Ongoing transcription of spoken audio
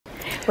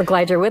We're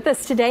glad you're with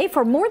us today.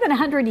 For more than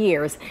 100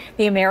 years,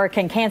 the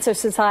American Cancer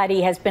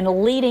Society has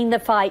been leading the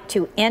fight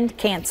to end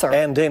cancer.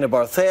 And Dana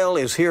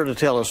Barthel is here to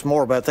tell us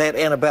more about that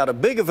and about a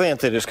big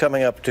event that is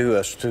coming up to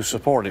us to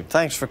support him.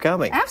 Thanks for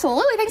coming.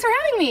 Absolutely. Thanks for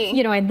having me.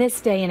 You know, in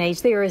this day and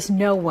age, there is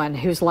no one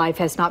whose life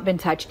has not been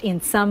touched in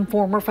some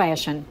form or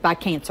fashion by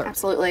cancer.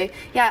 Absolutely.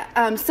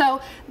 Yeah.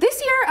 So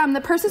this year,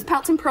 the Pouts,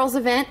 Pouts, and Pearls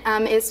event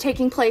is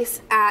taking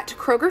place at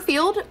Kroger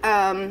Field,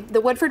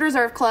 the Woodford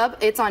Reserve Club.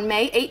 It's on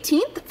May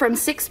 18th from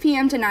 6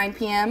 p.m. to 9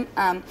 p.m.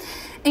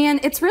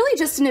 And it's really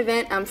just an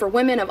event for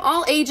women of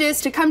all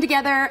ages to come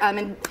together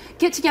and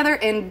get together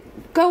and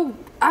go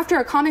after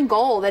a common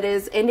goal that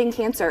is ending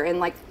cancer and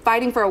like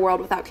fighting for a world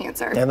without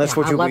cancer. And that's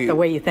what I love the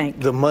way you think.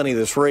 The money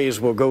that's raised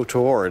will go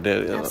toward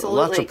Absolutely.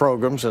 Lots of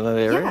programs in that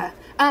area. Yeah.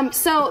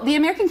 So the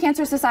American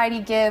Cancer Society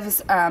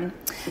gives,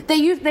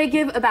 they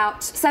give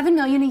about $7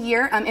 million a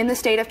year in the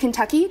state of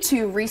Kentucky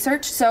to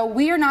research. So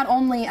we are not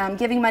only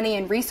giving money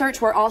in research,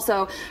 we're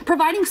also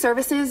providing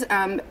services.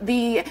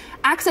 The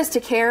access to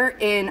care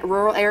in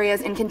rural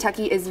areas in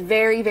Kentucky is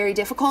very, very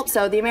difficult.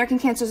 So the American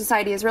Cancer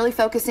Society is really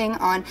focusing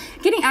on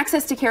getting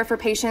access to care for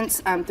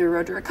patients through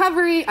Road to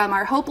Recovery,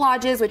 our Hope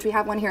Lodges, which we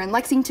have one here in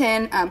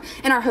Lexington,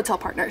 and our hotel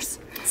partners.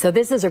 So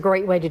this is a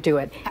great way to do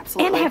it.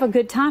 Absolutely. And have a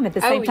good time at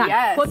the same time.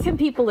 Yes. What can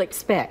people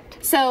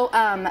expect? So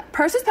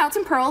Purses, Pouts,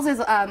 and Pearls is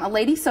a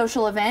ladies'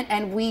 social event,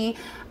 and we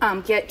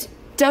get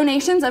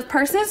donations of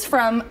purses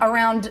from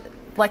around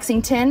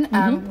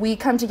Lexington. We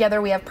come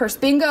together, we have purse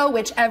bingo,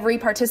 which every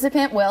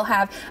participant will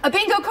have a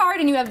bingo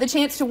card, and you have the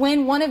chance to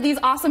win one of these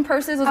awesome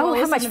purses as well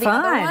as some of the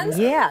other ones.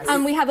 Yes.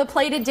 We have a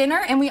plated dinner,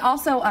 and we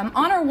also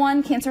honor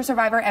one cancer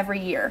survivor every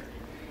year.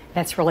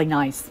 That's really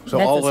nice. So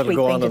That's all a that'll sweet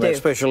go thing on to in that do.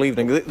 special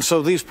evening.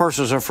 So these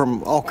purses are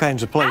from all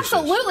kinds of places.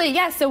 Absolutely,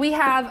 yes. So we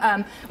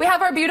have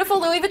our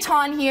beautiful Louis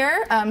Vuitton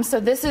here.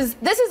 So this is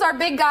our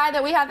big guy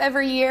that we have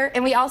every year,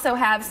 and we also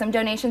have some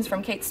donations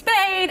from Kate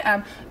Spade,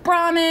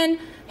 Brahmin,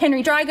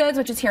 Henry Dry Goods,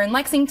 which is here in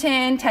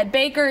Lexington, Ted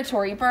Baker,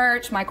 Tory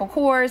Burch, Michael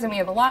Kors, and we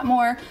have a lot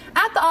more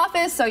at the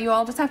office, so you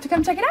all just have to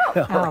come check it out.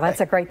 Oh, that's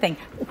a great thing.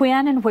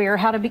 When and where,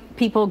 how do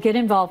people get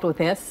involved with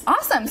this?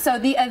 Awesome. So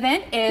the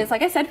event is,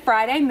 like I said,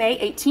 Friday,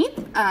 May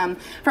 18th,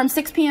 from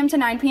 6 p.m. to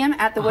 9 p.m.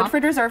 at the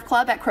Woodford Reserve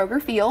Club at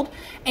Kroger Field,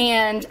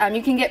 and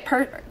you can get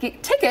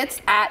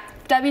tickets at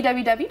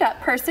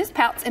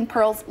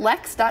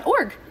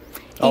www.pursespoutsandpearlslex.org.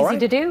 Easy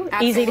to do,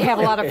 Absolutely. Easy to have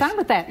a lot of fun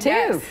with that, too.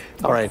 Yes.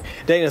 All right.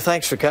 Dana,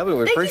 thanks for coming.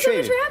 We appreciate it. Thank you so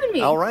much for having me.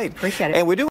 All right. Appreciate it. And we do